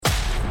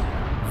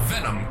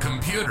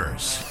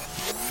computers.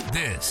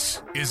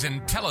 This is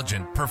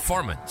Intelligent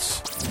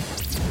Performance.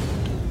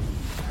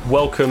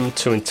 Welcome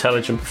to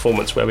Intelligent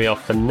Performance, where we are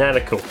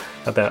fanatical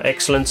about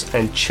excellence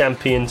and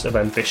champions of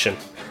ambition.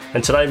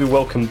 And today we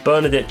welcome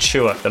Bernadette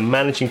Chua, the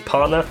managing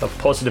partner of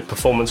Positive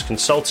Performance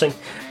Consulting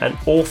and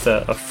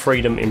author of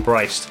Freedom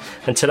Embraced.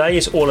 And today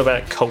is all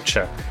about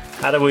culture.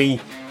 How do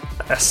we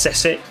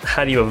assess it?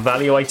 How do you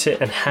evaluate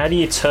it? And how do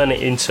you turn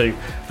it into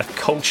a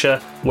culture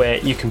where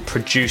you can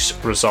produce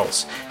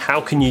results? How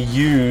can you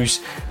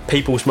use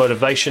people's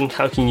motivation?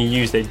 How can you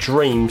use their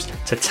dreams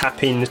to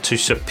tap into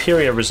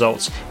superior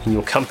results in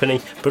your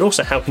company? But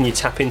also, how can you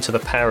tap into the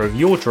power of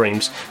your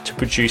dreams to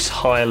produce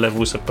higher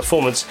levels of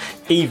performance,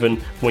 even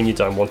when you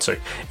don't want to?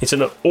 It's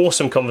an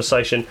awesome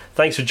conversation.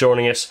 Thanks for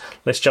joining us.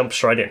 Let's jump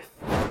straight in.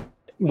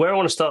 Where I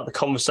want to start the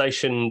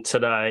conversation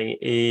today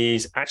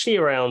is actually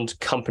around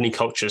company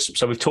cultures.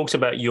 So we've talked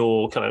about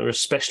your kind of a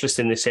specialist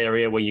in this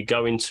area where you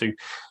go into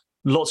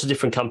lots of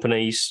different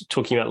companies,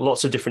 talking about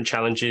lots of different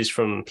challenges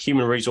from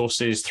human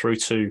resources through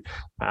to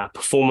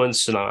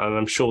performance. And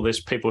I'm sure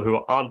there's people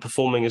who aren't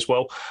performing as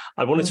well.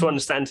 I wanted to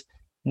understand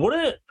what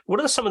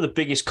are some of the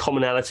biggest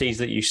commonalities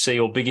that you see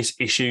or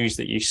biggest issues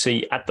that you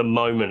see at the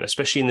moment,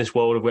 especially in this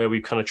world of where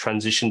we've kind of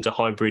transitioned to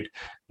hybrid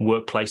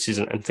workplaces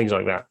and things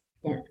like that?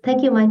 Yeah,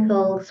 thank you,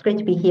 Michael. It's great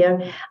to be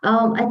here.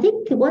 I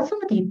think what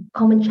some of the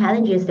common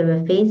challenges that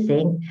we're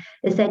facing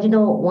is that,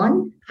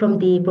 one, from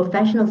the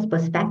professional's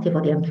perspective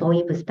or the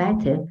employee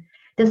perspective,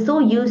 they're so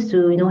used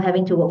to,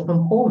 having to work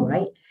from home,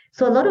 right?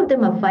 So a lot of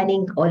them are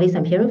finding, or at least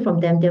I'm hearing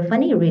from them, they're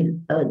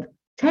finding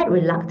tad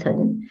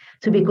reluctant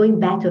to be going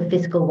back to a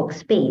physical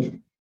workspace,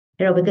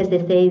 because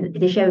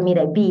they share with me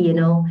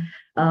that,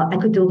 I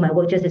could do my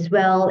work just as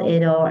well,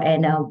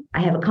 and I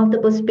have a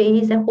comfortable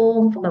space at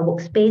home for my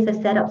workspace I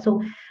set up.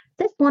 So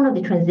that's one of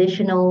the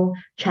transitional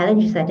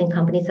challenges I think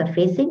companies are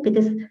facing,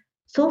 because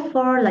so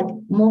far, like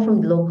more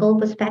from the local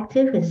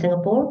perspective in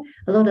Singapore,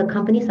 a lot of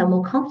companies are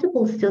more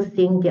comfortable still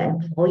seeing their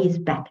employees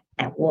back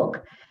at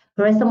work.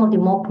 Whereas some of the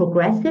more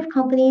progressive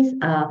companies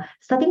are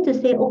starting to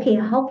say, okay,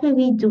 how can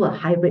we do a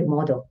hybrid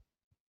model?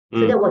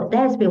 So that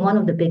has been one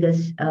of the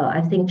biggest,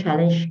 I think,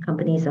 challenge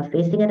companies are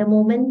facing at the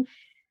moment.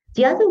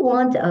 The other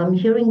one I'm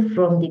hearing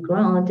from the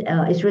ground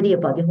is really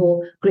about the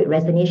whole Great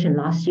Resignation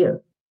last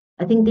year.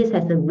 I think this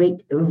has a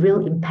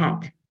real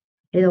impact.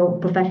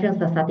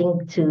 Professionals are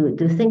starting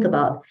to think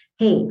about,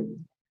 hey,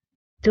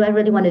 do I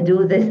really want to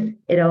do this?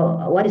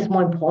 What is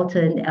more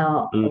important?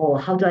 Or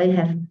how do I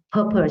have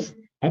purpose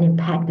and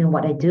impact in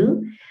what I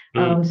do?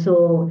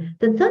 So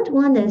the third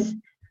one is,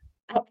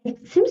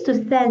 it seems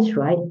to sense,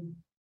 right?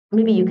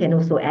 Maybe you can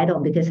also add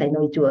on, because I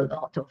know you do a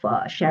lot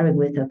of sharing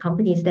with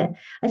companies, that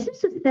I seem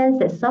to sense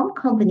that some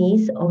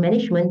companies or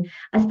management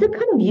are still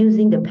kind of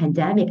using the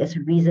pandemic as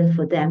a reason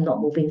for them not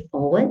moving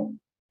forward.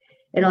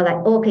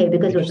 Okay,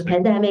 because it was a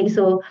pandemic,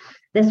 so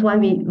that's why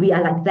we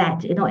are like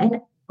that. And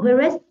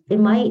whereas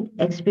in my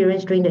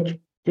experience during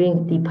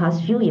the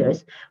past few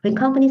years, when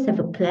companies have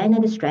a plan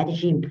and a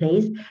strategy in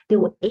place, they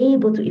were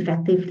able to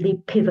effectively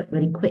pivot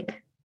really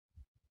quick.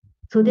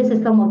 So this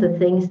is some of the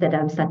things that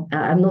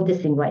I'm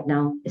noticing right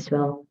now as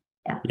well.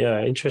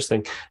 Yeah,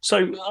 interesting. So,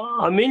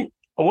 I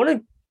want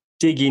to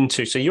dig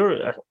into, so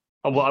you're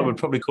what I would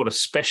probably call a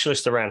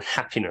specialist around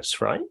happiness,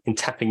 right? In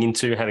tapping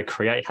into how to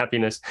create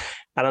happiness.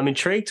 And I'm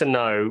intrigued to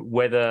know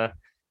whether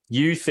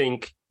you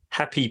think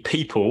happy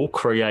people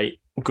create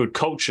good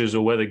cultures,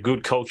 or whether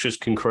good cultures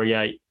can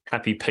create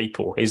happy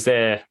people. Is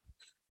there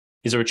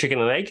a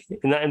chicken and egg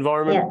in that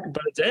environment,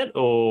 Bernadette,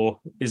 or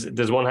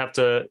does one have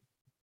to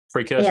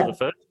precursor the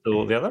first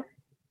or the other?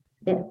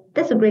 Yeah,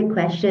 that's a great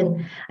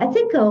question. I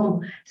think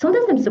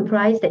sometimes I'm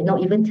surprised that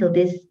even till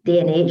this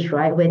day and age,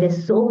 right, where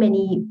there's so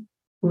many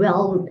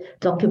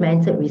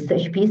well-documented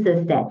research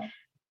pieces that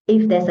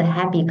if there's a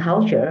happy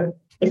culture,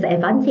 it's an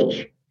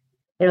advantage.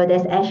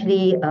 There's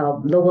actually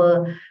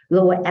lower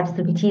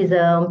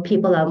absenteeism,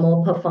 people are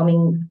more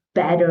performing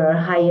better,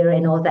 higher,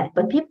 and all that.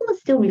 But people are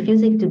still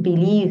refusing to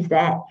believe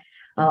that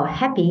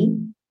happy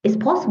is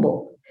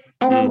possible.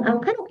 And I'm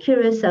kind of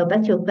curious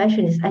back to your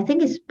question, is I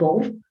think it's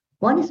both.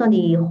 One is on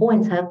the whole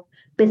entire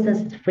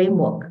business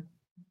framework,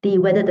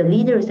 whether the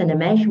leaders and the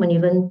management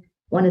even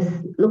want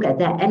to look at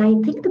that. And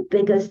I think the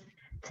biggest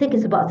thing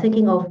is about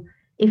thinking of,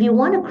 if you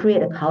want to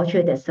create a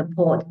culture that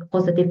supports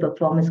positive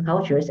performance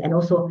cultures and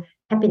also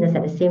happiness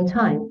at the same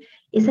time,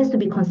 it has to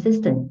be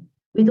consistent.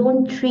 We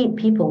don't treat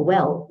people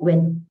well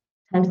when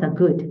times are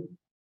good.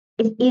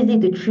 It's easy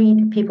to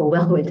treat people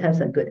well when times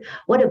are good.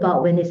 What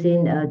about when it's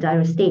in a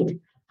dire state?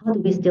 How do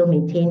we still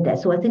maintain that?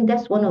 So I think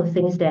that's one of the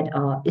things that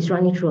is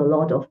running through a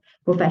lot of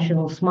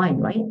professionals'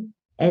 mind, right?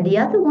 And the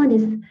other one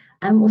is,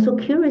 I'm also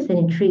curious and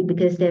intrigued,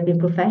 because there have been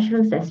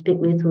professionals that I speak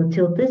with who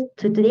to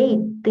today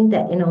think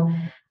that,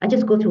 I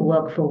just go to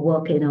work for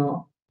work,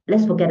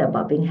 let's forget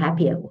about being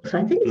happy at work. So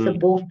I think it's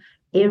both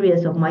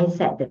areas of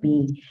mindset that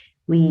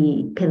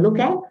we can look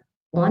at,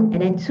 one,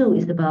 and then two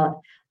is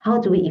about how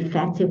do we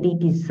effectively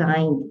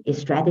design a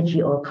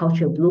strategy or a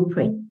cultural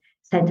blueprint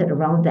centered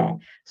around that.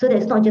 So that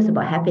it's not just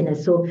about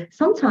happiness. So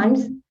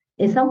sometimes,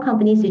 In some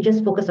companies, you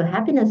just focus on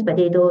happiness, but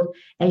they don't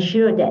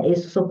ensure that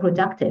it's so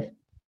productive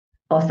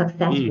or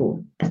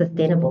successful and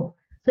sustainable.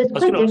 So it's I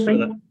was quite going to ask about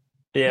that. different.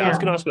 Yeah, I was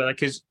Yeah. going to ask about that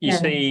because you Yeah.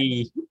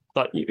 see,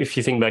 like, if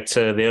you think back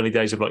to the early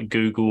days of like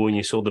Google and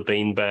you saw the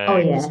bean Oh,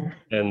 bags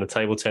yeah. and the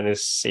table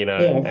tennis,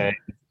 Yes. and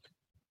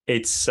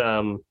it's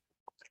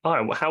all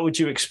right, well, how would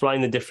you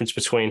explain the difference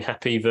between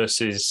happy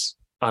versus,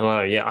 I don't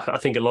know, yeah, I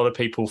think a lot of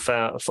people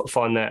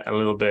find that a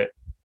little bit,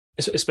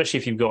 especially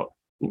if you've got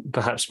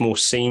perhaps more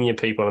senior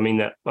people.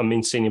 I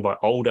mean senior by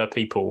older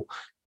people.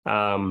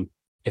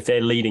 If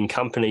they're leading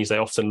companies, they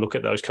often look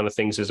at those kind of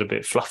things as a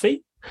bit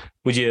fluffy.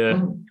 Would you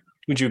Mhm.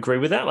 would you agree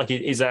with that? Like,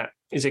 is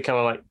it kind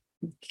of like,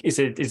 is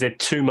there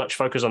too much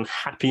focus on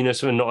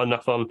happiness and not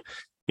enough on,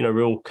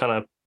 real kind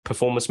of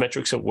performance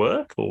metrics at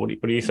work? Or what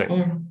do you think?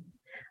 Yeah.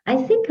 I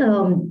think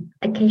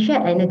I can share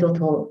an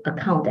anecdotal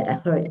account that I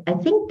heard. I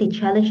think the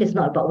challenge is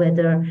not about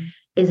whether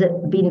is it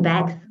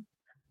beanbags,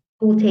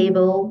 pool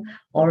table,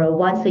 or a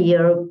once a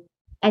year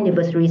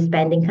anniversary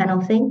spending kind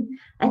of thing.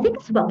 I think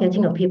it's about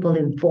getting your people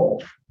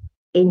involved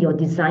in your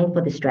design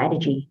for the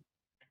strategy.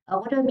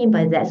 What do I mean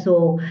by that?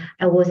 So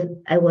I was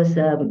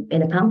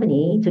in a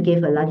company to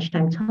give a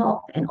lunchtime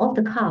talk, and off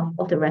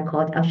the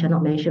record, I shall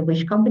not mention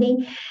which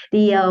company.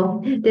 The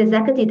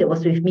executive that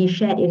was with me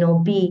shared,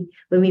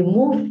 when we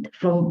moved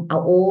from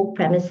our old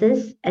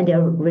premises, and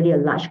they're really a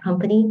large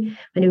company.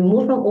 When we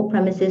moved from old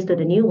premises to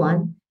the new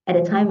one, at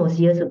the time was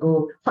years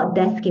ago, hot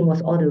desking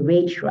was all the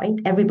rage, right?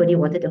 Everybody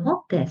wanted a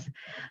hot desk,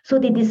 so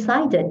they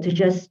decided to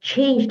just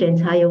change the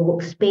entire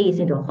workspace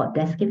into a hot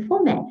desking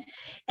format.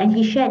 And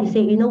he said,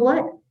 you know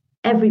what?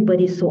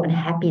 Everybody's so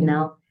unhappy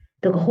now.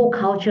 The whole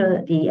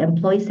culture, the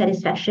employee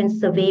satisfaction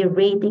survey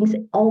ratings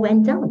all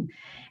went down.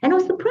 And I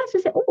was surprised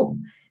to say, oh,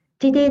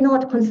 did they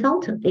not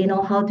consult?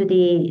 How do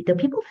the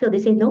people feel? They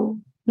say, no,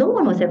 no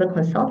one was ever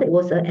consulted. It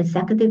was an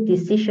executive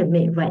decision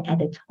made right at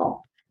the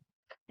top.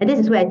 And this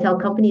is where I tell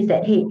companies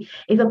that, hey,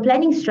 if you're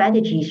planning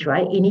strategies,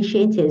 right,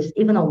 initiatives,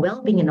 even on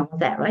well-being and all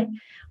that, right,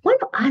 why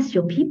not ask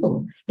your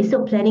people instead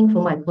of planning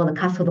for what I call a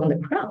castle on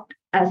the cloud?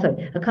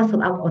 A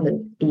castle up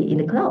in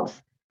the clouds.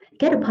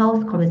 Get a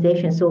pulse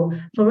conversation. So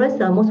for us,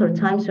 most of the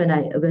times when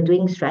we're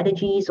doing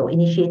strategies or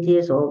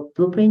initiatives or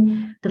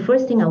blueprint, the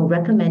first thing I would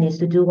recommend is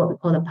to do what we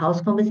call a pulse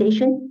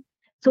conversation.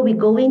 So we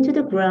go into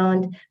the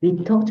ground, we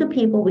talk to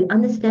people, we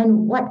understand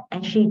what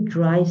actually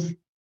drives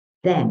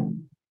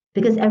them,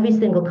 because every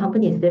single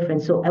company is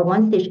different. So at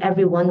one stage,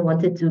 everyone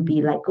wanted to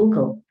be like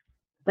Google,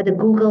 but the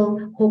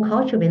Google whole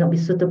culture may not be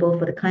suitable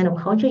for the kind of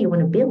culture you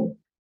want to build,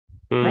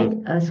 right?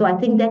 So I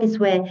think that is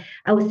where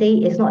I would say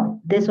it's not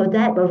this or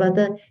that, but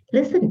rather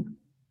listen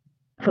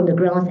from the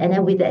grounds, and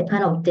then with that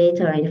kind of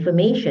data and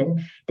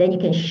information, then you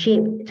can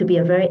shape to be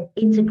a very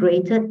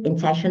integrated,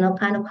 intentional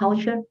kind of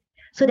culture,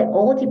 so that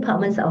all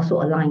departments are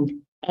also aligned.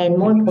 And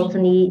more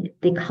importantly,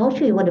 the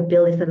culture you want to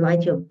build is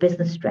aligned to your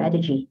business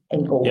strategy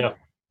and goal. Yeah.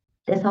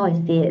 That's how I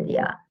see it.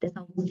 Yeah, that's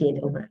how I see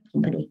it over a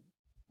company.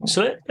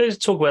 So let's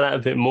talk about that a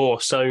bit more.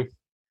 So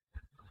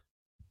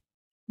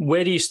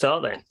where do you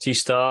start then? Do you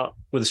start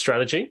with a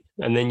strategy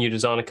and then you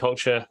design a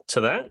culture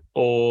to that?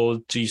 Or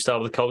do you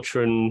start with a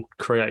culture and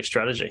create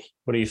strategy?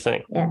 What do you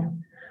think? Yeah.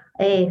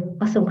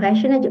 Awesome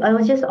question. I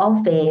was just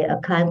off a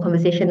client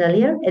conversation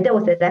earlier, and that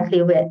was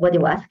exactly what they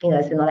were asking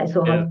us,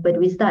 where do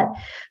we start?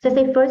 So I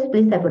say first,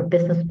 please have a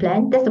business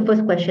plan. That's the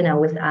first question I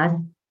always ask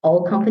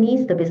all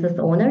companies, the business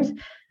owners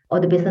or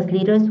the business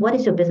leaders. What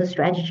is your business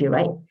strategy,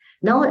 right?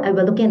 Now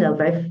we're looking at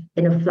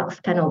in a flux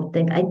kind of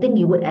thing. I think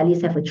you would at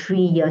least have a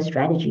 3-year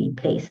strategy in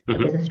place, a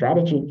business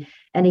strategy,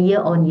 and a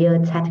year-on-year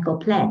tactical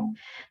plan.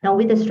 Now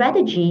with the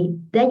strategy,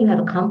 then you have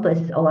a compass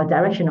or a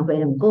direction of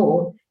where to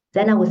go.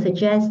 Then I would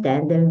suggest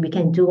then we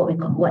can do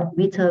what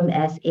we term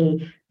as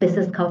a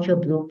business culture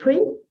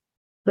blueprint,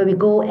 where we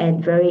go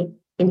and very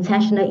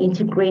intentionally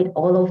integrate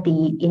all of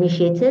the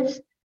initiatives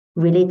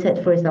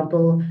related, for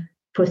example,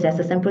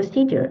 processes and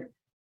procedure,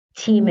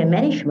 team and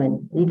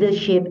management,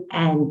 leadership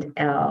and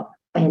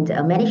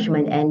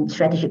management and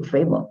strategic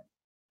framework,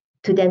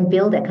 to then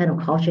build that kind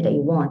of culture that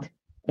you want.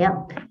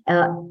 Yeah.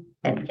 And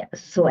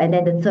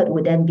then the third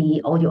would then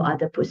be all your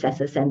other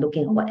processes and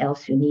looking at what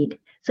else you need.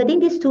 So I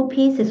think these two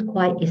pieces is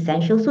quite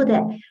essential, so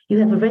that you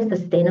have a very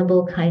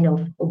sustainable kind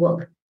of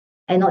work,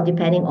 and not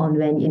depending on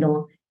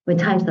when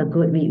times are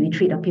good, we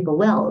treat our people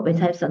well. When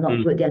times are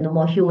not good, there are no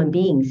more human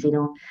beings.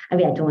 I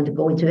mean, I don't want to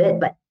go into it,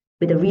 but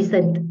with the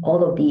recent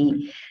all of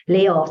the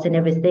layoffs and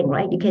everything,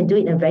 right? You can do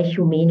it in a very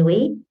humane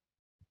way,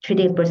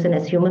 treating a person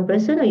as human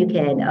person, or you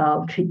can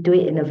do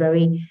it in a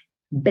very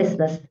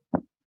business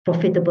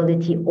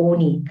profitability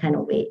only kind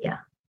of way. Yeah.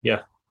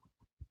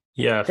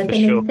 Yeah, Does for that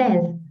sure. make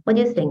sense? What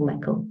do you think,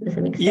 Michael? Does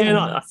it make sense? Yeah,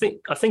 no,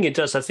 I think it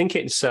does. I think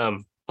it's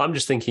I'm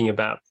just thinking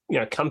about,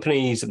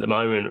 companies at the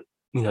moment,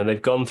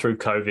 they've gone through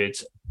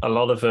COVID. A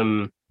lot of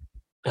them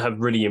have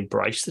really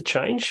embraced the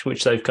change,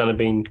 which they've kind of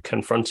been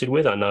confronted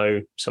with. I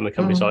know some of the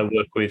companies I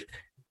work with,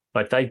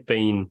 like they've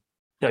been,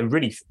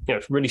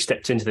 really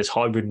stepped into this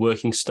hybrid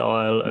working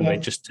style, and they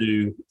just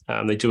do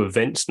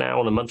events now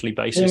on a monthly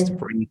basis to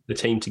bring the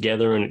team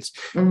together, and it's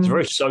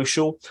very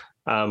social.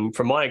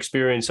 From my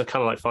experience, I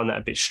kind of like find that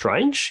a bit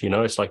strange.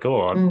 It's like,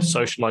 oh, I'm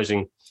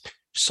socializing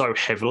so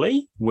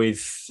heavily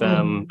with,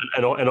 and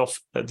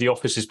the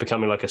office is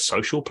becoming like a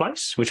social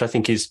place, which I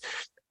think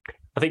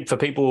for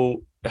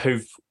people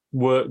who've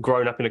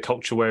grown up in a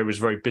culture where it was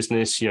very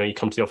business, you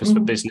come to the office for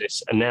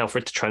business, and now for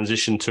it to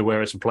transition to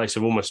where it's a place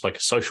of almost like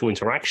a social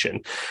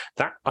interaction,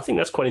 that I think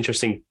that's quite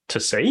interesting to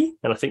see.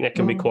 And I think that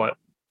can be quite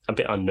a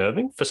bit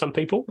unnerving for some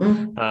people.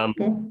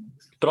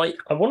 But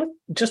I want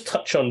to just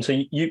touch on, so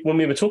when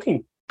we were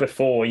talking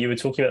before, you were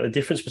talking about the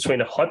difference between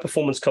a high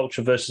performance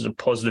culture versus a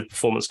positive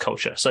performance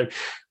culture. So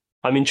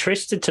I'm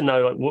interested to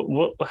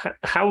know, like,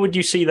 how would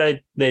you see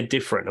they're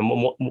different,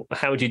 and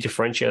how would you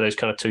differentiate those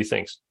kind of two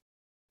things?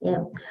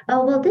 Yeah.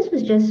 Well, this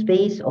was just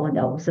based on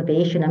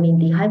observation. I mean,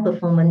 the high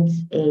performance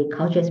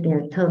culture has been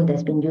a term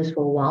that's been used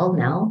for a while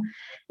now.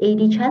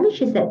 The challenge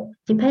is that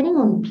depending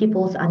on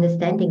people's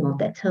understanding of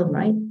that term,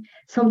 right?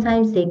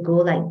 Sometimes they go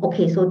like,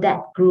 okay, so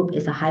that group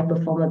is a high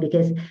performer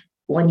because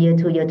 1 year,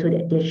 2 year,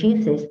 they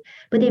achieve this,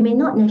 but they may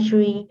not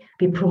necessarily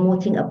be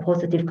promoting a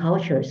positive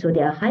culture. So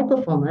they are a high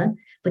performer,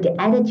 but the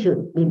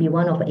attitude may be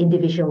one of an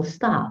individual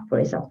staff, for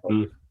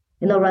example.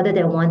 Rather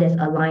than one that's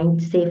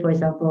aligned, say, for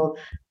example,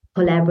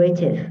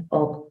 collaborative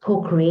or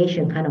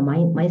co-creation kind of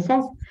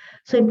mindset.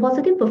 So in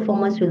positive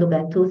performance, we look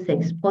at two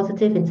things: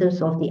 positive in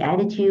terms of the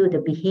attitude, the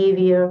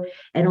behavior,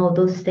 and all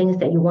those things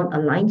that you want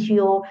aligned to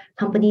your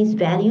company's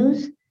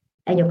values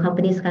and your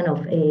company's kind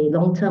of a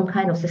long-term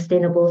kind of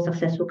sustainable,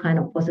 successful kind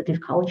of positive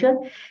culture.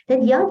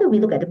 Then the other, we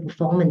look at the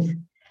performance.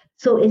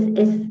 So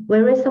it's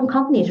whereas some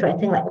companies, right,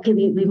 think like, okay,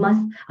 we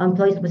must, our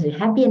employees must be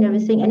happy and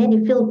everything, and then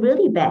they feel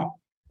really bad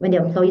when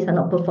their employees are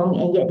not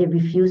performing, and yet they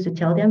refuse to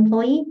tell their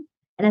employee.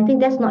 And I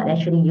think that's not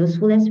actually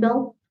useful as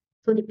well.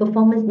 So the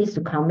performance needs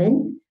to come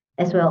in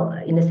as well,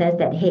 in the sense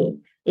that, hey,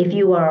 if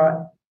you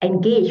are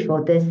engaged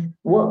for this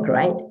work,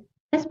 right,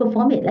 let's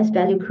perform it, let's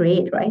value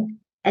create, right?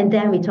 And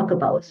then we talk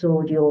about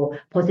so your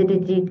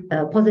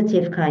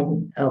positive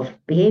kind of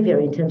behavior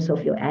in terms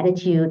of your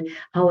attitude,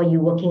 how are you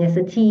working as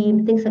a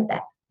team, things like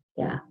that.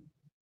 Yeah.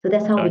 So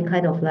that's how we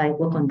kind of like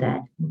work on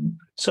that.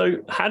 So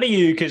how do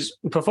you, because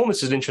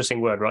performance is an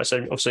interesting word, right? So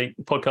obviously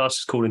podcast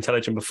is called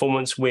Intelligent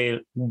Performance.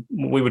 We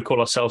would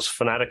call ourselves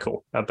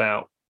fanatical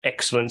about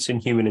excellence in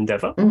human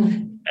endeavor.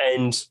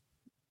 And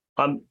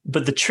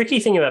but the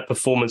tricky thing about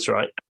performance,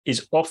 right,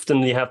 is often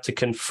you have to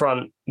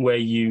confront where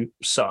you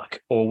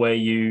suck or where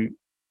you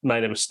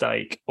made a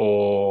mistake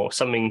or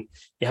something.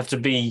 You have to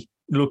be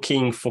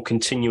looking for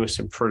continuous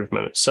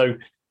improvement. So,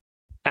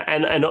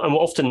 and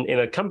often in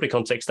a company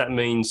context, that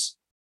means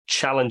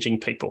challenging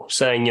people,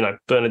 saying,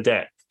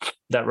 Bernadette,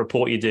 that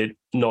report you did,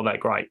 not that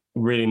great.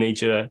 Really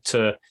need you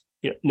to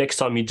next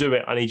time you do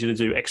it, I need you to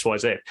do X, Y,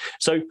 Z.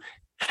 So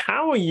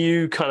how do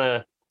you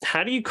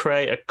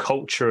create a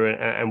culture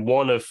and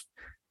one of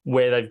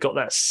where they've got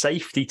that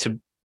safety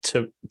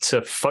to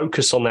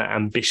focus on that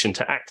ambition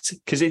to act?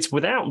 Because it's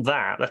without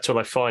that's what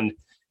I find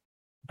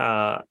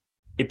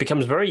it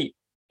becomes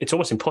it's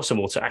almost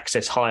impossible to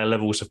access higher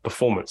levels of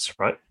performance,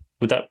 right?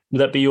 Would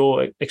that be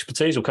your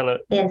expertise or kind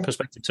of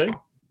perspective too?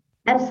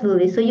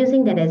 Absolutely. So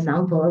using that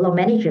example, a lot of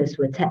managers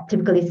would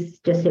typically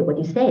just say what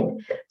you said.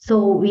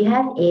 So we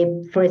have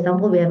for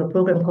example, we have a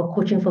program called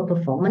Coaching for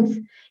Performance,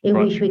 in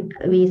which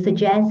we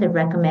suggest and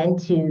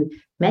recommend to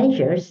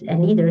managers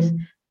and leaders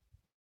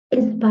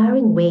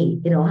inspiring way,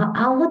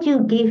 how do you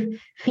give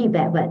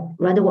feedback, but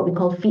rather what we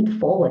call feed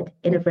forward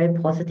in a very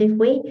positive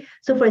way.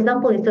 So for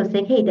example, instead of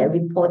saying, hey, that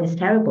report is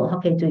terrible, how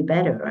can you do it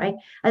better, right?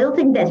 I don't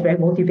think that's very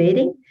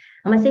motivating.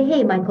 I might say,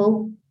 hey,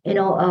 Michael,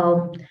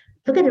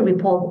 look at the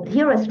report.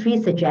 Here are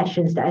 3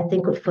 suggestions that I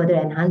think could further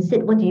enhance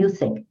it. What do you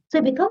think? So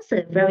it becomes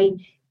a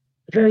very,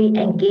 very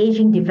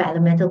engaging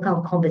developmental kind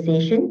of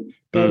conversation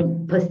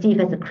than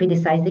perceived as a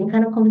criticizing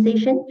kind of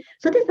conversation.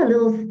 So these are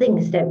little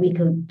things that we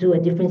could do a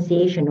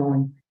differentiation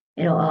on.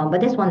 But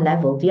that's one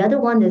level. The other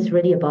one is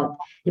really about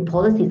the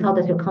policies. How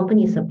does your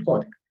company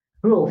support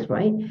growth,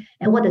 right?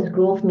 And what does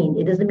growth mean?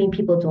 It doesn't mean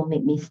people don't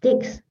make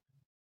mistakes.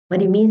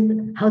 But it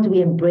means how do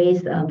we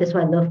embrace, that's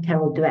why I love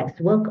Carol Dweck's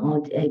work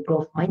on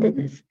growth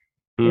mindedness.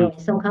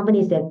 Some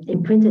companies that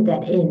imprinted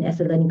that in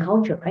as a learning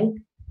culture, right?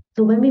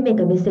 So when we make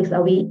a mistake,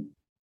 are we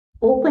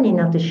open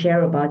enough to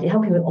share about it?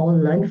 How can we all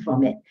learn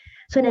from it?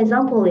 So an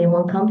example in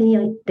one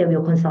company that we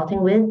were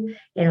consulting with,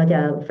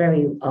 they're a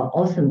very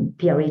awesome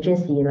PR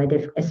agency.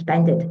 They've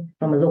expanded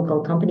from a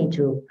local company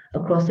to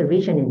across the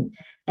region.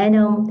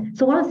 And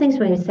so one of the things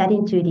when we sat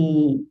into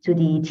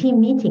the team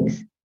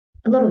meetings,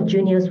 a lot of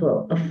juniors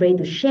were afraid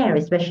to share,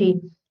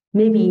 especially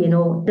maybe,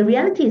 the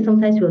reality is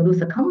sometimes we'll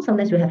lose accounts,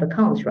 sometimes we have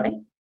accounts, right?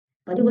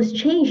 But it was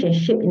changed and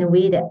shaped in a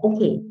way that,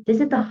 okay, this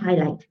is the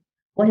highlight.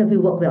 What have we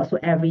worked well? So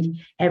every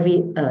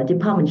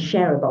department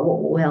share about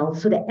what well,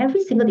 so that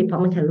every single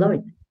department can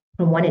learn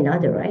from one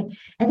another, right?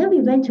 And then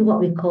we went to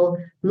what we call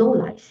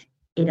lowlights,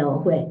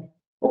 where,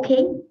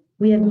 okay,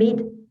 we have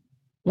made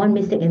one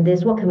mistake in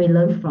this, what can we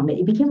learn from it?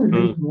 It became a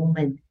learning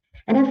moment.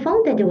 And I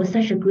found that there was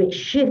such a great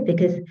shift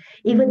because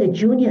even the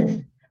juniors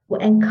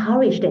were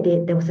encouraged that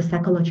there was a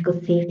psychological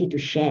safety to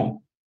share.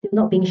 They're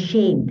not being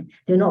shamed.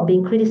 They're not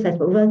being criticized,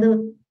 but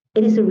rather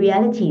it is a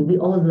reality. We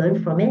all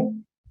learn from it.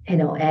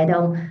 And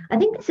I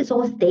think this is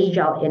all stage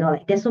out.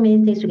 Like there's so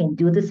many things we can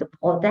do to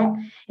support that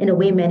in the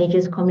way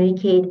managers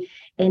communicate,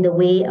 in the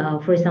way,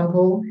 for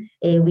example,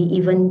 we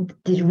even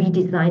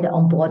redesigned the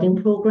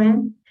onboarding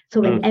program. So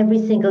when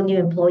every single new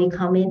employee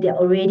come in, they're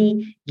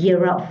already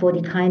gear up for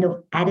the kind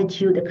of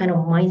attitude, the kind of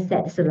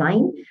mindset that's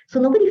aligned. So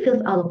nobody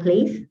feels out of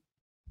place,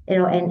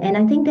 and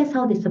I think that's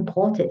how they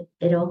support it,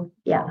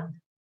 yeah.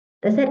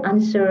 Does that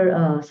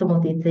answer some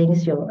of the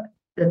things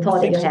the I thought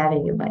that think you're so.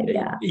 having in mind?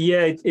 Yeah.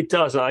 Yeah, it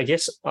does. I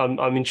guess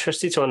I'm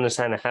interested to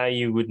understand how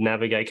you would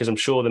navigate, because I'm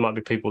sure there might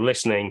be people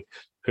listening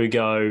who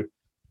go,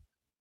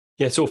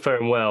 yeah, it's all fair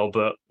and well,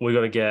 but we've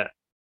got to get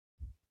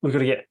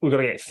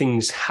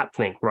things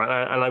happening,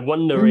 right? And I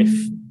wonder if,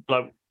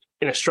 like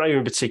in Australia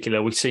in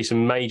particular, we see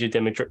some major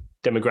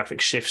demographic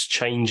shifts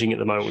changing at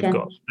the moment.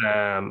 Sure.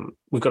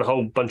 We've got a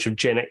whole bunch of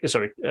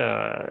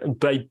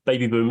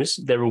baby boomers.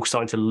 They're all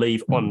starting to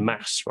leave en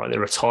masse, right? They're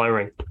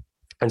retiring.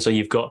 And so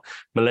you've got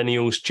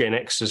millennials, Gen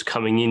Xers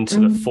coming into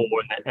the fore,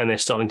 and they're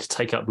starting to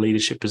take up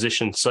leadership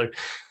positions. So,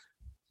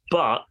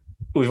 but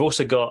we've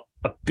also got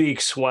a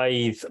big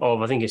swathe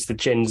of, I think it's the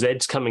Gen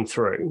Zs coming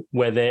through,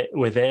 where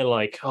they're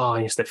like, oh,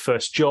 it's their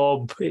first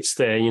job, it's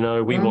their,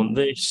 we want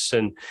this,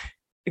 and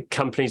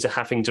companies are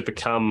having to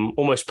become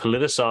almost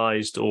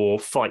politicized or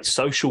fight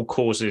social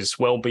causes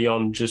well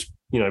beyond just,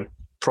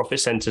 profit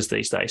centers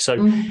these days.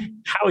 So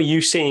how are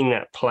you seeing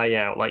that play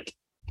out? Like,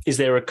 is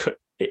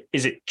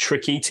it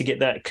tricky to get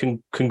that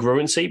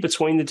congruency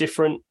between the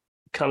different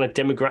kind of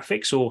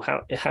demographics, or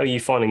how are you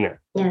finding that?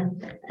 Yeah,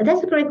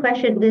 that's a great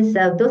question. Those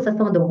are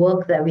some of the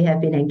work that we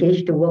have been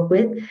engaged to work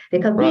with. They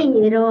come, hey,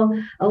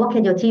 what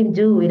can your team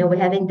do? We're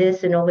having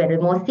this,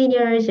 we're more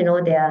seniors, they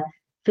are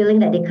feeling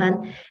that they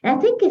can't. And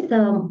I think it's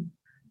the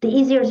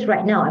easiest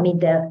right now. I mean,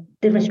 the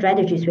different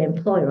strategies we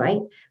employ,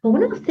 right? But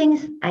one of the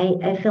things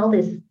I felt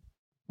is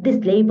this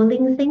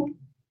labeling thing.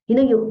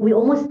 We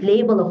almost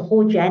label a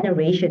whole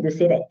generation to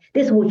say that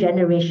this whole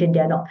generation,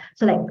 they're not.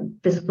 So like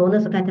business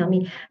owners can tell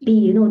me,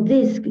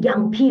 these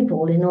young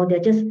people, they're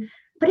just,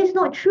 but it's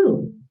not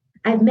true.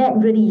 I've met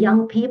really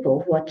young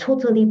people who are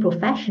totally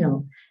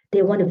professional.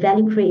 They want to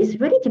value create.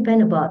 It's really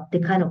depend about the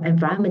kind of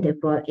environment they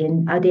brought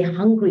in. Are they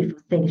hungry for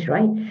things,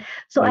 right?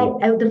 So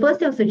I the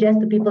first thing I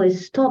suggest to people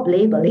is stop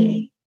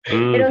labeling.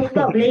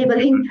 Stop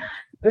labeling.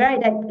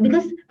 Right,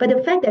 but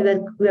the fact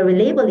that we're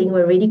labeling,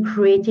 we're really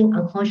creating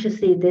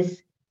unconsciously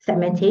this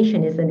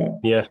segmentation, isn't it?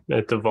 Yeah,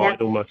 a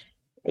divide almost.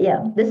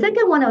 Yeah. The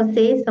second one, I would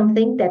say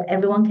something that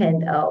everyone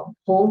can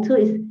hold to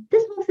is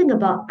this whole thing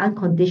about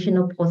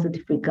unconditional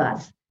positive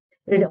regards.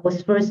 It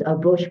was first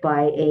broached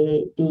by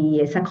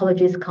the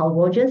psychologist Carl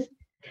Rogers.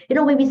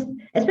 When we,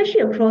 especially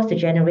across the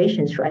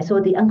generations, right? So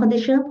the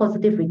unconditional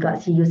positive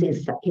regards he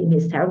uses in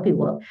his therapy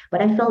work,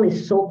 but I felt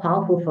it's so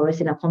powerful for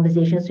us in our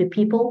conversations with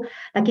people.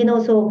 Like,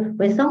 so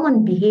when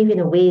someone behaves in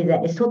a way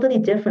that is totally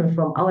different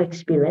from our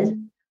experience,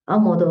 our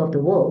model of the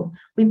world,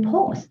 we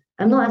pause.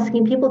 I'm not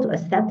asking people to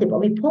accept it, but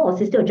we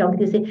pause instead of jumping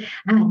to say,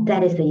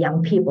 that is the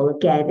young people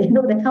again,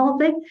 that kind of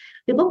thing.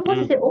 We go pause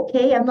and say,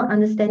 okay, I'm not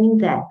understanding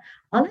that.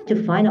 I'd like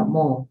to find out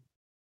more.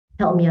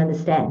 Help me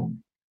understand.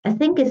 I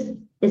think is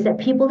that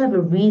people have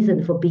a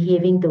reason for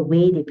behaving the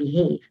way they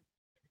behave.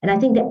 And I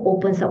think that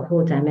opens up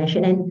whole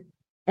dimension.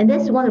 And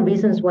that's one of the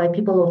reasons why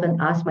people often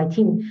ask my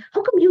team,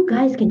 how come you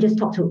guys can just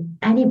talk to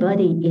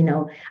anybody,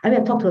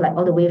 I've talked to like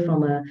all the way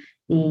from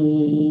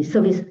the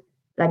service,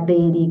 like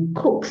the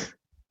cooks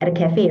at a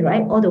cafe,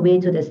 right? All the way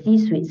to the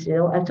C-suites,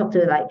 I've talked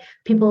to like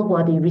people who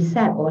are the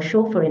recep or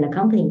chauffeur in a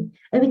company,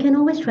 and we can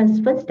always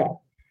transfer that.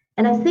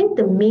 And I think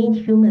the main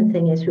human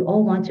thing is we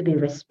all want to be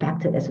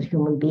respected as a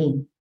human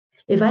being.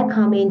 If I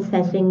come in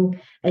sensing,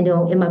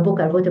 in my book,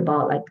 I wrote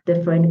about like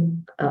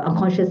different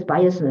unconscious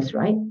biasness,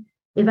 right?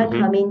 If I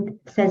come in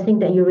sensing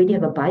that you already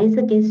have a bias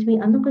against me,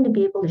 I'm not going to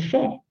be able to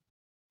share.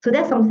 So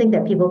that's something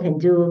that people can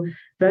do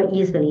very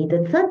easily.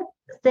 The third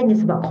thing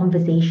is about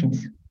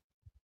conversations.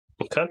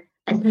 Okay.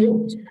 I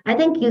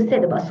think you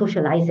said about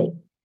socializing.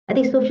 I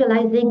think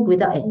socializing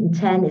without an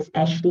intent is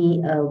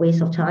actually a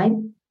waste of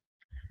time.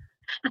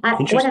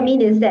 What I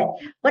mean is that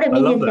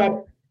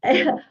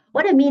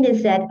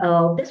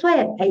that's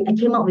why I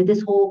came up with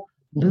this whole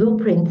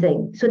blueprint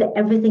thing, so that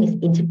everything is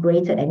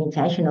integrated and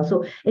intentional.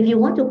 So if you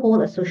want to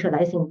hold a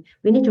socializing,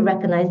 we need to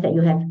recognize that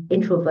you have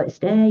introverts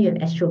there, you have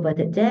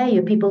extroverted there, you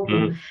have people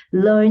who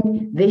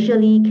learn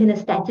visually,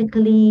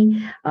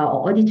 kinesthetically,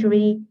 or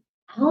auditory.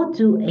 How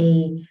do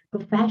a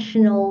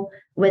professional,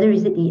 whether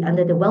is it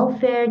under the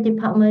welfare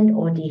department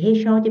or the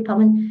HR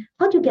department,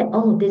 how do you get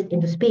all of this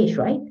into space,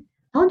 right?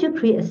 How do you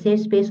create a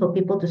safe space for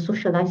people to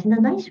socialize in a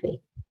nice way?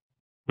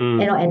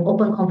 And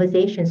open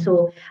conversation.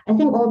 So I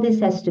think all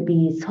this has to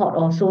be thought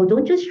of. So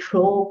don't just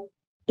throw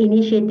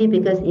initiative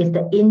because it's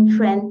the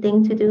in-trend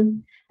thing to do.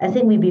 I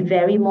think we be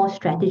very more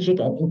strategic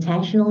and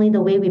intentional in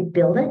the way we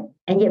build it,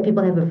 and yet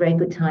people have a very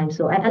good time.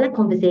 So I like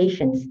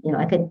conversations.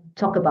 I can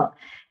talk about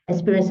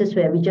experiences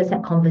where we just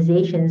had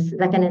conversations.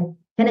 Like, can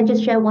I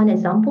just share one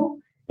example?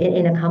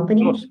 in a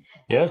company. Of course.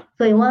 Yeah.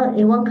 So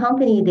in one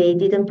company, they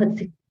didn't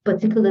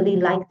particularly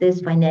like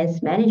this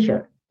finance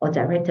manager or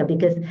director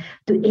because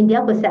in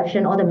their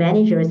perception, all the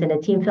managers and the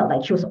team felt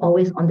like she was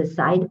always on the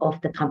side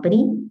of the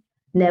company,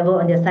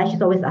 never on their side.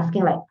 She's always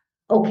asking like,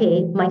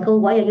 okay, Michael,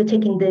 why are you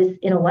taking this?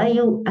 Why are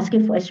you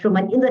asking for extra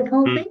money in that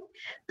kind of thing?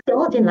 They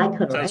all didn't like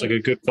her, Sounds right? like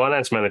a good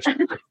finance manager.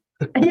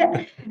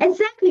 Yeah,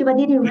 exactly, but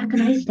they didn't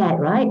recognize that,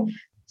 right?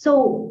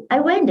 So I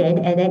went in,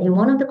 and then in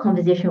one of the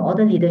conversations, all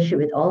the leadership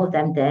with all of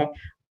them there,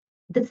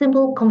 the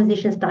simple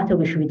conversation starter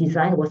which we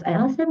designed was I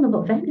asked them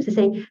about values. I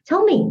say,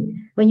 tell me,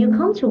 when you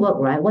come to work,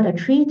 right, what are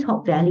 3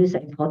 top values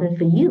that are important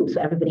for you?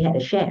 So everybody had to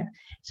share.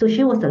 So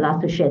she was the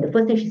last to share. The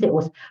first thing she said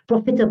was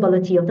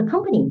profitability of the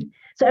company.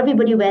 So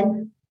everybody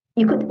went,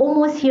 you could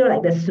almost hear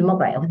like the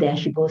smoke, right? Oh, there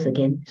she goes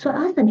again. So I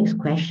asked the next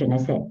question. I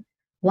said,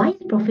 why is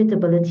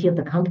profitability of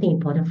the company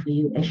important for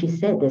you? And she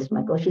said this,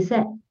 Michael, she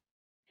said,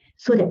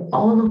 so that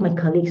all of my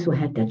colleagues will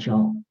have their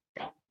job.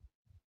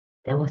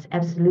 That was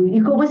absolutely,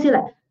 you could almost see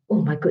like,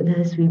 oh my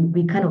goodness,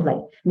 we kind of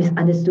like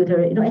misunderstood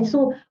her, and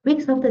so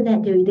weeks after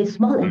that, they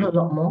smiled at her a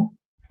lot more.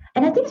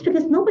 And I think it's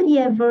because nobody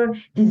ever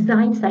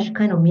designed such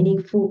kind of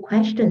meaningful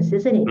questions,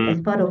 isn't it? As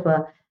part of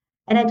a,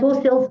 and I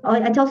tell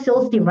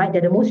sales team, right,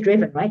 they're the most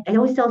driven, right? I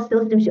always tell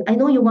sales teams, I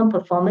know you want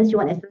performance, you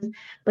want excellence,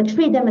 but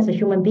treat them as a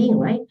human being,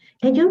 right?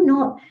 Can you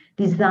not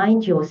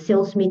design your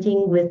sales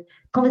meeting with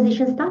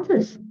conversation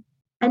starters,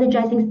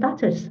 energizing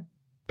starters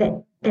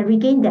that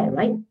regain that,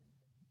 right?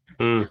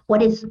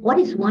 What is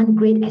one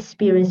great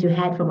experience you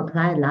had from a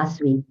client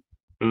last week?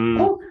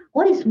 Or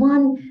what is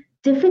one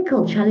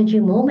difficult,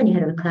 challenging moment you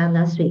had with a client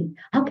last week?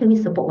 How can we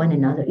support one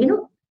another?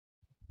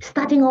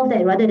 Starting off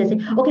that rather than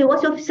saying, okay,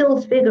 what's your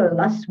sales figure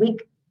last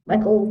week,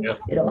 Michael? Yeah.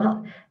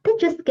 That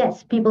just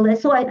gets people there.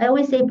 So I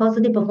always say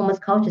positive performance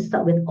culture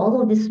start with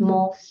all of these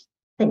small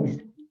things.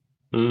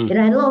 And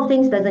a lot of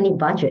things doesn't need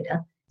budget.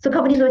 So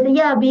companies always say,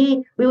 yeah,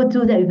 we will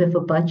do that with a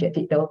budget,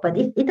 but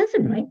it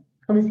doesn't, right?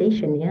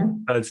 Conversation, yeah.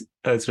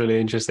 That's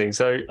really interesting.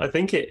 So I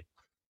think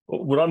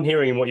what I'm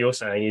hearing and what you're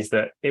saying is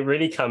that it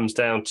really comes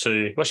down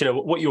to,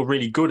 well, what you're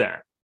really good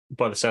at,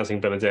 by the sounds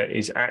of Bernadette,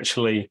 is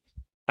actually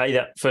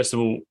that first of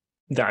all,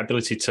 that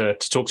ability to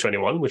talk to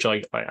anyone, which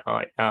I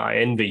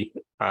envy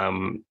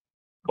from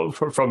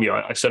you.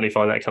 I certainly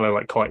find that kind of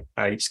like quite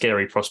a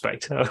scary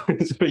prospect,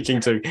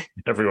 speaking to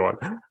everyone.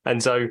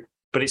 And so,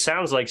 but it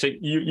sounds like, so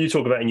you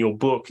talk about in your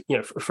book,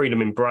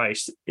 freedom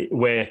embraced,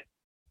 where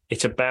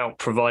it's about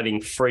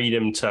providing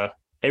freedom to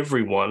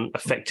everyone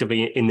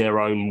effectively in their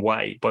own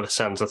way, by the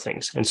sounds of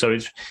things. And so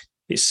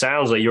it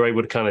sounds like you're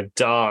able to kind of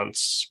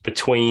dance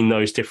between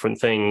those different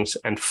things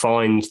and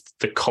find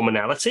the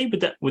commonality.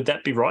 Would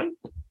that be right?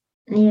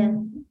 Yeah.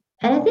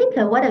 And I think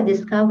what I've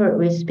discovered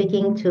with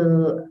speaking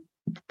to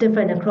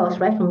different across,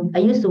 right? I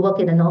used to work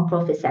in the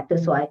nonprofit sector,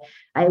 so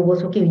I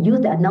was working with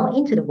youth that are now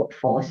into the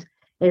workforce,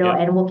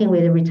 and working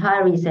with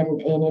retirees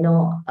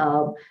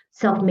and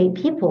self-made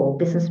people,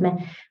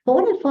 businessmen. But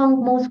what I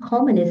found most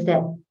common is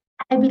that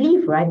I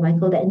believe, right,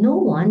 Michael, that no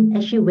one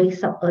actually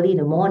wakes up early in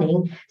the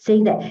morning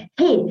saying that,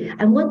 hey,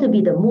 I'm going to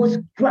be the most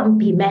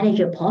grumpy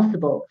manager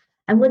possible.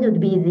 I'm going to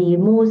be the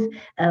most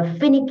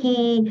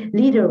finicky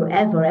leader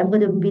ever. I'm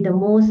going to be the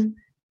most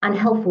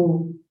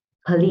unhelpful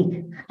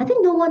colleague. I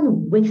think no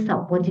one wakes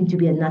up wanting to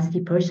be a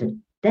nasty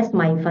person. That's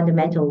my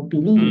fundamental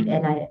belief.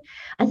 And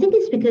I think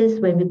it's because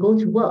when we go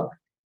to work,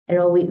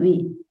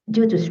 we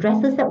due to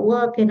stresses at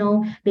work,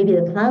 maybe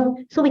the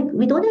client, so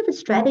we don't have a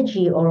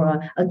strategy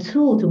or a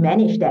tool to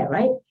manage that,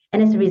 right?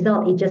 And as a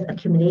result, it just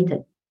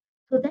accumulated.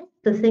 So that's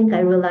the thing I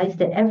realized,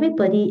 that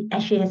everybody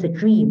actually has a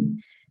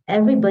dream.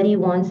 Everybody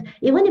wants,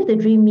 even if the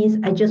dream means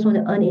I just want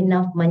to earn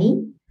enough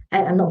money.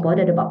 I'm not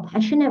bothered about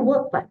passion at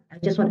work, but I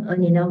just want to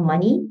earn enough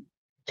money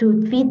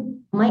to feed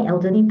my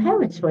elderly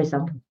parents, for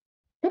example.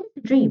 That is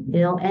the dream,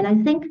 and I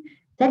think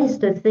that is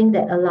the thing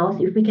that allows,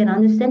 if we can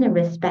understand and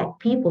respect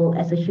people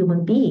as a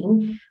human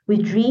being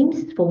with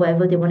dreams for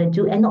whatever they want to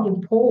do and not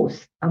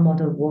impose a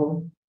modern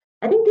world.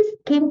 I think this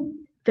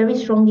came very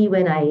strongly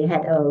when I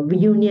had a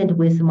reunion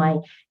with my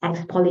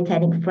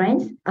ex-polytechnic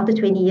friends. After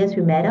 20 years,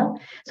 we met up.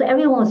 So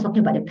everyone was talking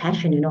about the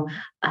passion,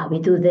 we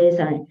do this.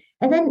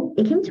 And then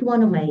it came to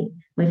one of my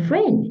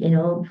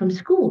friend, from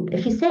school.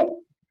 And she said,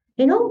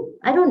 I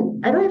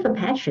don't have a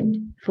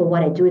passion for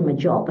what I do in my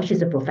job, but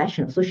she's a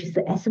professional. So she's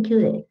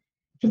executed.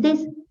 She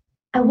says,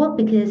 I work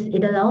because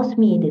it allows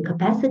me the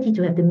capacity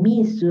to have the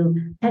means to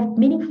have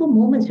meaningful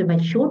moments with my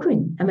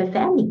children and my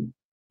family.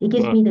 It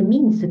gives me the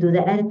means to do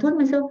that. And I told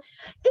myself,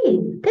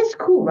 hey, that's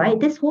cool, right?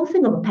 This whole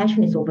thing of a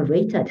passion is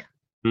overrated.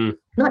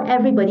 Not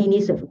everybody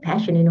needs to have a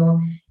passion,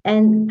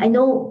 And I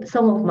know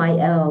some of my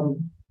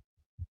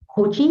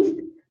coaches,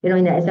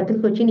 in the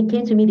executive coaching, it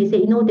came to me, they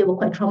said, they were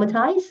quite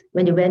traumatized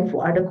when they went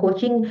for other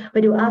coaching,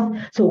 but they were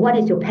asked, so what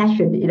is your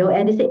passion?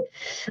 And they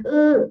said,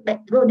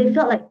 well, they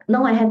felt like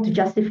now I have to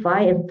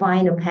justify and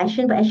find a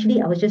passion, but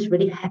actually I was just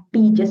really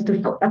happy just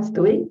doing what I was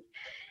doing.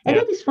 And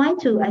that is fine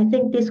too. I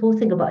think this whole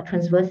thing about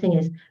transversing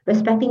is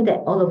respecting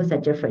that all of us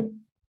are different.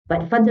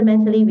 But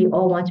fundamentally, we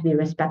all want to be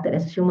respected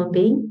as a human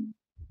being,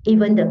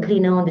 even the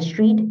cleaner on the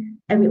street,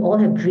 and we all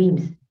have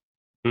dreams.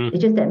 Mm.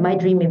 It's just that my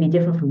dream may be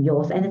different from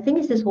yours. And the thing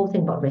is this whole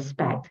thing about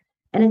respect.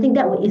 And I think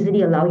that will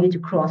easily allow you to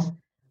cross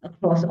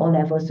across all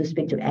levels to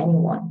speak to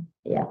anyone.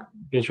 Yeah.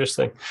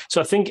 Interesting. So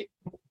I think,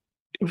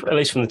 at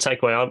least from the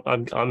takeaway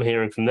I'm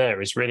hearing from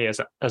there, is really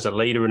as a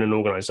leader in an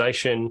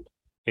organization,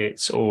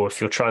 or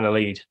if you're trying to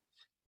lead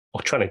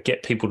or trying to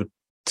get people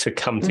to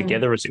come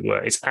together, as it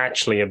were, it's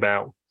actually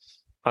about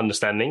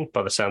understanding,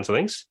 by the sounds of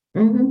things,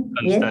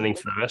 understanding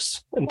Yes.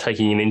 first and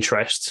taking an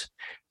interest,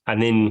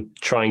 and then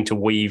trying to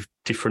weave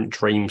different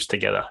dreams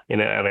together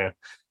in a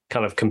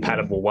kind of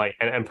compatible way,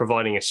 and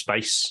providing a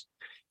space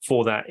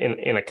for that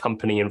in a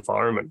company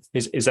environment.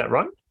 Is that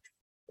right?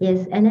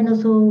 Yes. And then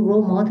also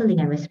role modeling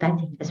and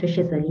respecting,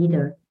 especially as a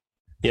leader.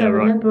 So Yeah, I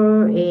right.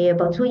 remember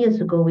about 2 years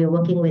ago, we were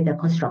working with a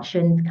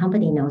construction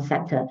company in our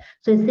sector.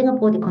 So in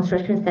Singapore, the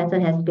construction sector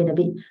has been a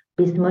bit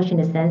besmirched in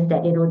the sense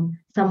that,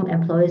 some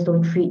employers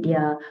don't treat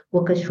their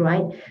workers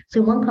right. So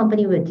in one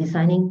company we were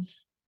designing,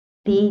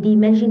 the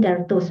managing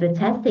director was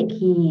fantastic.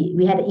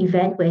 We had an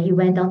event where he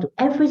went down to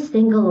every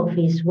single of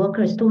his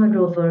workers, 200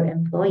 over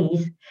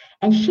employees,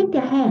 and shook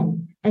their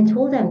hand and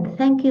told them,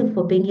 "Thank you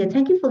for being here.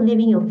 Thank you for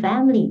leaving your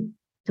family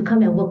to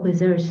come and work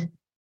with us.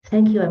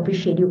 Thank you. I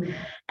appreciate you."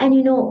 And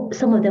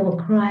some of them were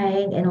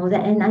crying and all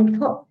that. And I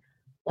thought,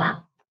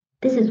 wow,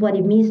 this is what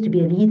it means to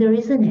be a leader,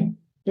 isn't it?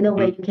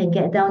 Where Mm. you can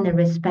get down and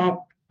respect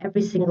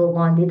every single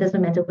one. It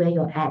doesn't matter where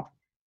you're at.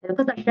 And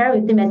because I share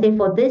with him, I say,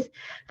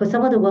 for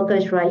some of the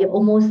workers, right, you're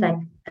almost like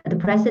the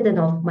president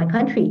of my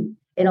country.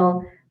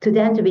 To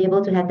them to be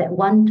able to have that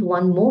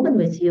one-to-one moment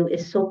with you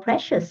is so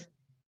precious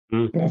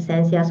Mm. in a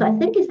sense. Yeah. So I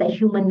think it's that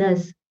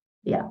humanness.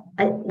 Yeah.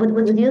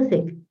 What do you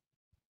think?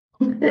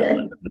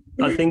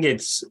 I think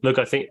it's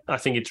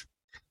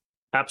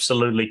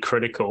absolutely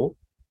critical,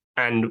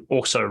 and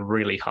also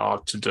really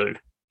hard to do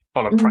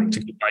on a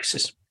practical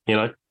basis,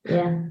 Yeah.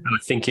 And I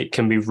think it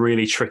can be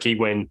really tricky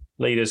when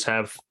leaders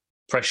have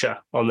pressure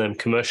on them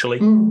commercially.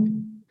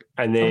 And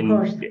Of then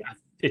course.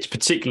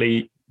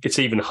 it's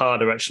even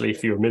harder actually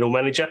if you're a middle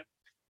manager,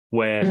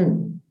 where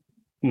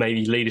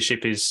maybe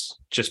leadership is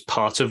just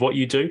part of what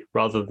you do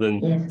rather than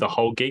Yes. the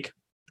whole gig.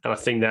 And I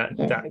think that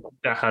Yes.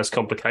 that has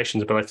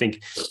complications. But I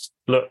think,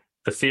 look,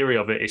 the theory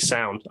of it is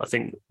sound. I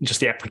think just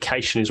the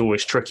application is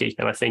always tricky.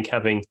 And I think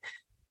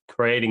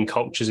creating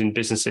cultures in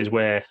businesses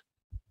where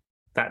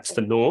that's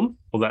the norm,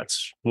 or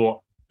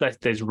that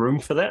there's room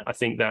for that, I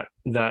think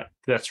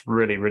that's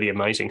really, really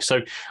amazing. So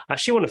I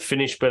actually want to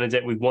finish,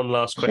 Bernadette, with one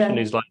last question. Sure.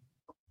 Is like,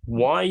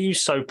 why are you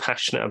so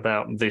passionate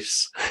about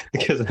this?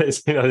 Because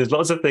there's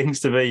lots of things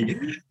to be.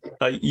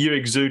 You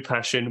exude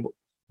passion.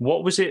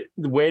 What was it?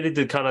 Where did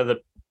the kind of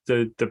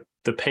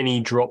the penny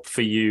drop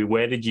for you?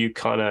 Where did you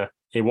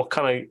what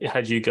kind of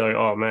had you go,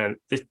 oh man,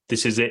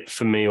 this is it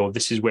for me, or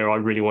this is where I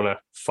really want to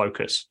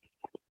focus?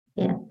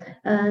 Yeah,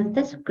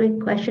 that's a great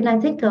question. I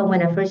think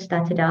when I first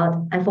started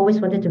out, I've always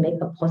wanted to make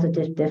a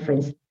positive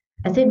difference.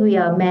 I think we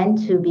are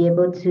meant to be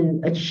able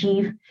to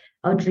achieve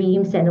our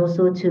dreams and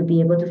also to be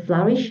able to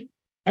flourish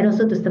and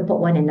also to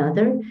support one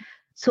another.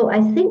 So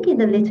I think in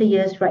the later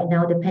years right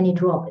now, the penny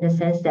dropped in the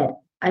sense that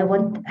I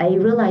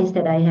realized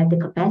that I have the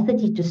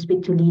capacity to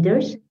speak to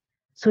leaders.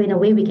 So in a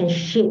way, we can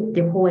shape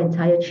the whole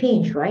entire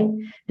change, right?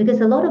 Because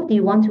a lot of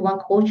the one-to-one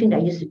coaching that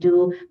I used to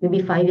do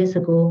maybe 5 years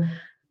ago,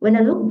 when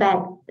I look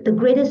back, the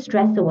greatest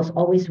stressor was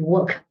always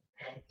work.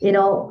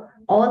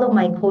 All of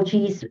my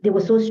coaches, they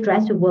were so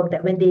stressed with work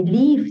that when they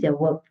leave their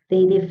work,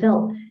 they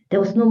felt there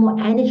was no more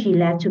energy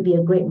left to be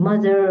a great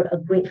mother, a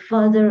great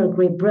father, a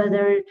great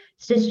brother,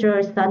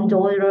 sister, son,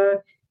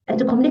 daughter, and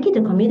to communicate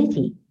the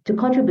community, to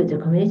contribute to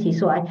the community.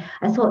 So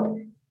I thought,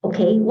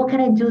 okay, what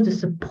can I do to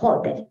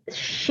support that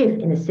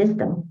shift in the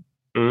system?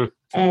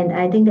 And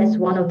I think that's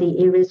one of the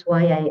areas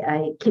why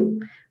I keep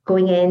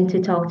going in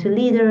to talk to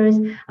leaders.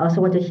 I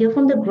also want to hear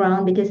from the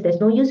ground because there's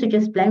no use to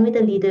just blend with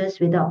the leaders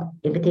without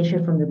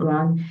invitation from the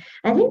ground.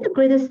 I think the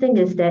greatest thing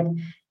is that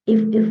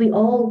if we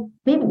all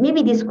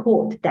maybe this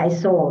quote that I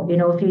saw,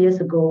 a few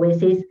years ago, where it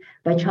says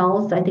by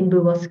Charles, I think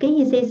Bukowski,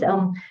 he says,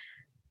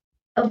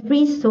 a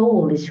free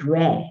soul is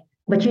rare,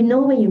 but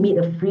when you meet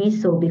a free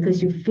soul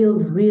because you feel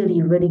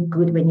really, really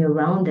good when you're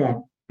around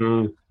them.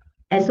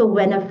 And so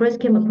when I first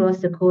came across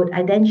the quote,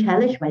 I then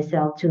challenged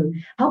myself to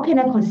how can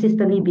I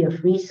consistently be a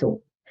free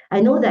soul? I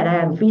know that I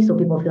am free so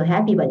people feel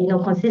happy, but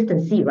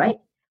consistency, right?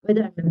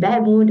 Whether I'm in a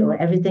bad mood or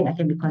everything, I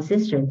can be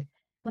consistent.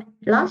 But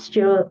last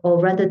year, or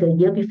rather the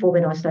year before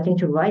when I was starting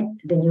to write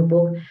the new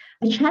book,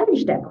 I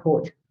challenged that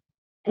quote.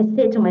 I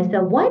said to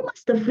myself, why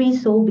must the free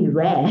soul be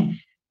rare?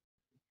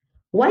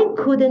 Why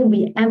couldn't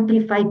we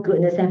amplify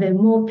goodness and have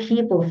more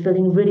people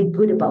feeling really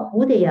good about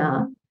who they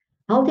are,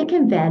 how they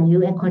can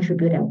value and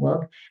contribute at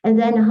work, and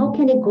then how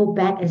can they go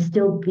back and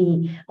still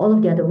be all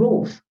of the other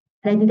roles?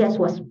 And I think that's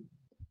what's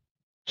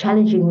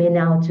challenging me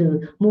now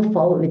to move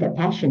forward with that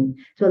passion,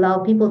 to allow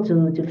people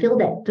to feel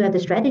that, to have the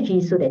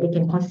strategy so that they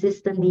can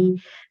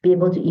consistently be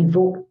able to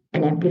evoke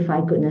and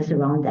amplify goodness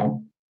around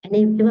them, and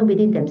even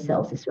within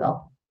themselves as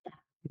well.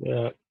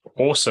 Yeah,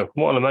 awesome.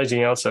 What an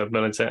amazing answer,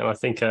 Bernadette. And I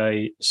think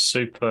a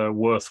super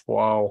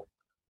worthwhile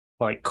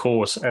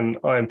course. And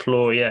I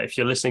implore, if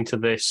you're listening to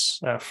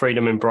this,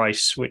 Freedom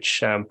Embrace, which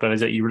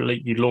Bernadette,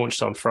 you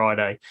launched on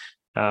Friday,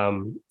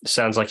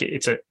 sounds like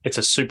it's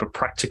a super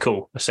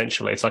practical.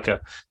 Essentially, it's like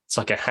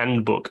a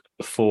handbook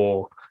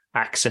for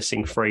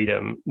accessing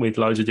freedom with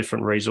loads of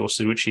different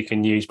resources which you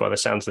can use by the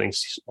sounds of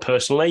things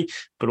personally,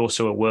 but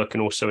also at work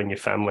and also in your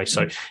family.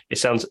 So it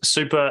sounds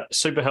super,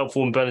 super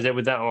helpful. And Bernadette,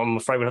 with that, I'm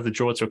afraid we'll have to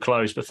draw it to a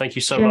close, but thank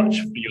you so much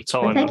for your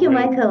time. Well, thank you,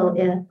 Michael.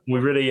 Yeah. We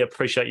really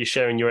appreciate you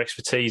sharing your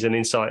expertise and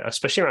insight,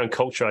 especially around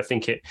culture. I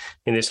think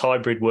in this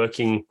hybrid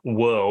working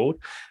world,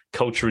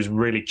 culture is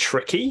really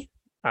tricky.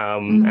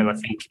 And I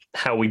think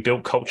how we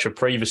built culture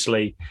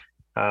previously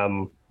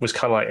was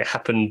kind of like it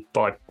happened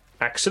by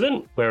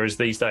accident, whereas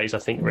these days I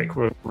think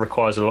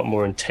requires a lot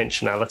more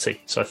intentionality.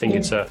 So I think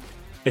it's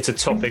a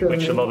topic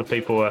which a lot of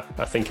people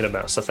are thinking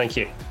about. So thank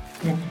you.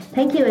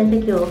 Thank you, and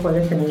thank you all for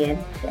listening in.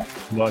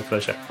 My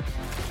pleasure.